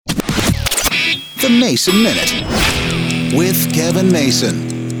The Mason Minute with Kevin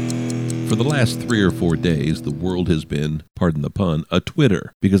Mason. For the last 3 or 4 days, the world has been, pardon the pun, a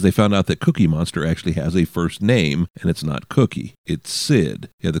Twitter, because they found out that Cookie Monster actually has a first name, and it's not Cookie, it's Sid.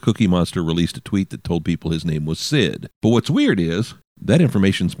 Yeah, the Cookie Monster released a tweet that told people his name was Sid. But what's weird is, that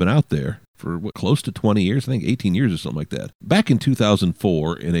information's been out there for close to 20 years, I think 18 years or something like that. Back in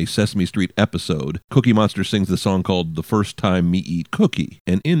 2004, in a Sesame Street episode, Cookie Monster sings the song called The First Time Me Eat Cookie.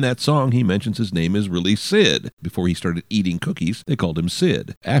 And in that song, he mentions his name is really Sid. Before he started eating cookies, they called him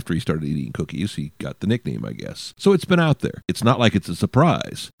Sid. After he started eating cookies, he got the nickname, I guess. So it's been out there. It's not like it's a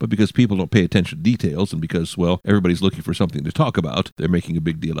surprise, but because people don't pay attention to details and because, well, everybody's looking for something to talk about, they're making a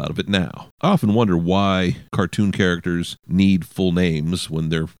big deal out of it now. I often wonder why cartoon characters need full names when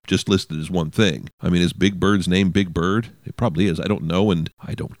they're just listed as one thing. I mean, is Big Bird's name Big Bird? It probably is. I don't know, and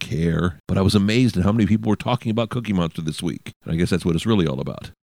I don't care. But I was amazed at how many people were talking about Cookie Monster this week. And I guess that's what it's really all about.